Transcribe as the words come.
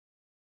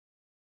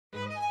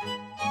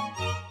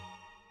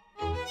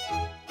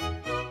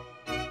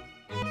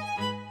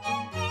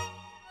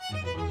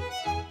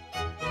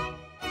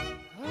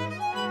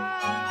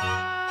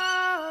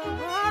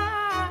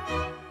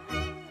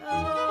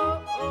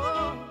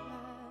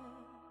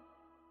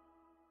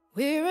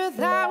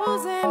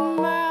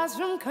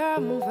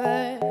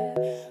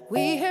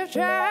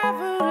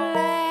travel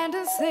land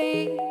and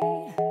sea,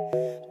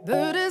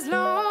 but as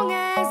long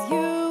as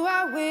you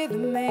are with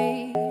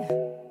me,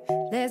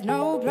 there's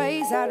no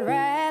place I'd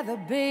rather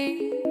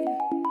be.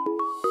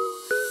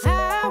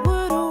 I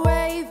would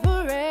away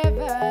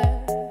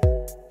forever,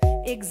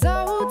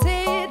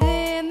 exalted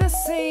in the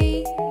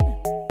sea,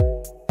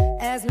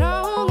 as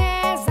long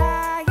as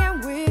I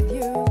am with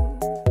you,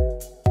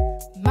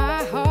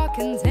 my heart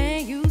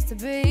continues to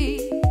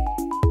beat.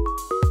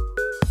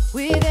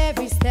 With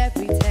every step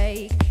we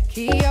take,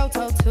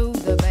 Kyoto to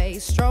the bay,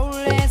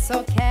 strolling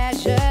so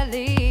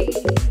casually.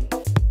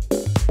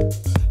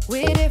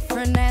 We're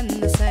different and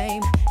the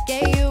same,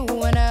 gave you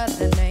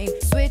another name,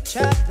 switch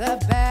up the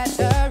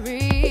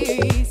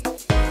batteries.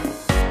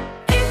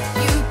 If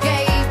you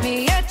gave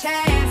me a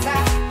chance, I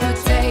would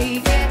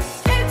take it.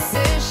 It's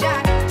a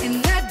shot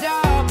in the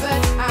dark,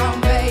 but I'll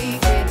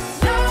make it.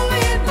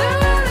 Knowing the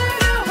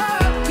little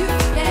hope you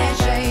can't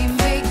shame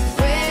me.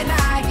 When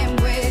I am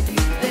with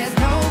you, there's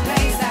no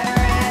place I'd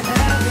rather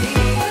be.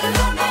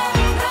 No, no,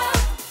 no,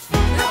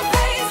 no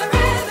place I'd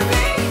rather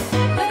be.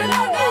 No, no,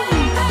 no,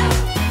 no,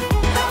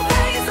 no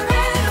place I'd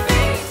rather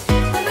be.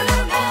 No, no,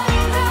 no,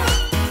 no,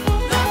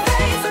 no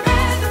place I'd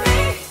rather be.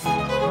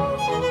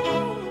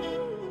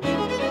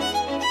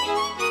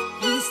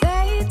 We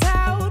set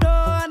out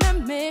on a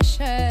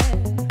mission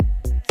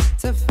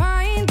to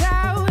find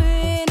our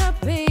inner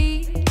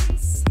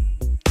peace,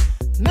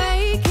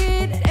 make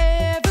it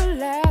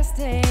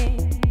everlasting,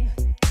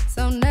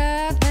 so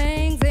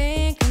nothing's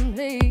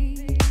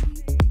incomplete.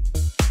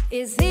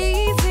 It's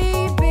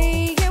easy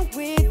being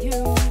with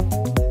you,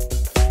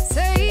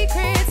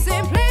 sacred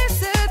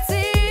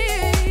simplicity.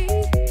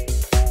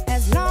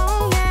 As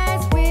long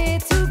as we're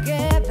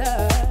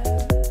together,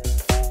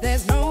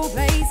 there's no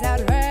place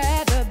I'd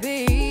rather be.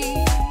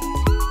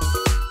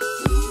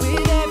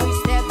 With every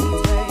step we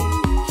take,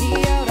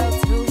 Kyoto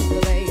to the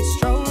bay,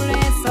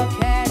 strolling so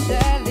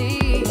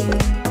casually.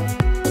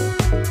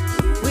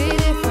 We're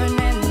different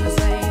and the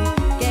same,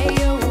 gave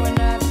you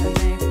another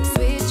name,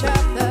 switch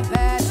up the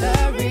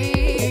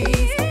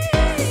batteries.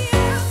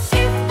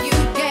 If you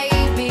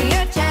gave me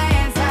a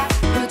chance, I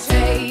would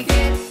take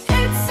it.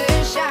 It's a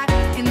shot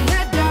in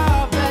the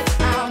dark, but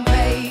I'll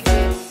make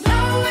it.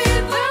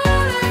 Knowing the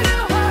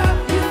little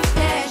hope you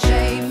can't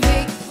shame me.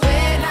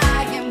 When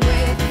I am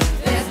with you,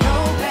 there's no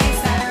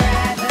place I'd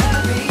rather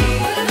be.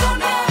 No,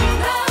 no,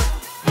 no,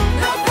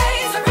 no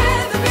place I'd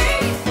rather be.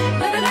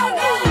 No, no, no,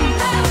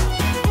 no,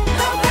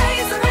 no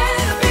place I'd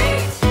rather be.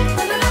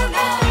 No, no,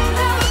 no,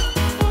 no,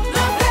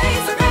 no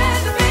place I'd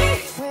rather be.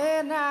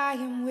 When I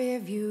am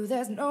with you,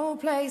 there's no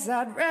place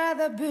I'd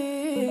rather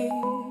be.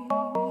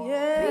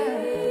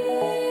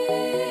 Yeah.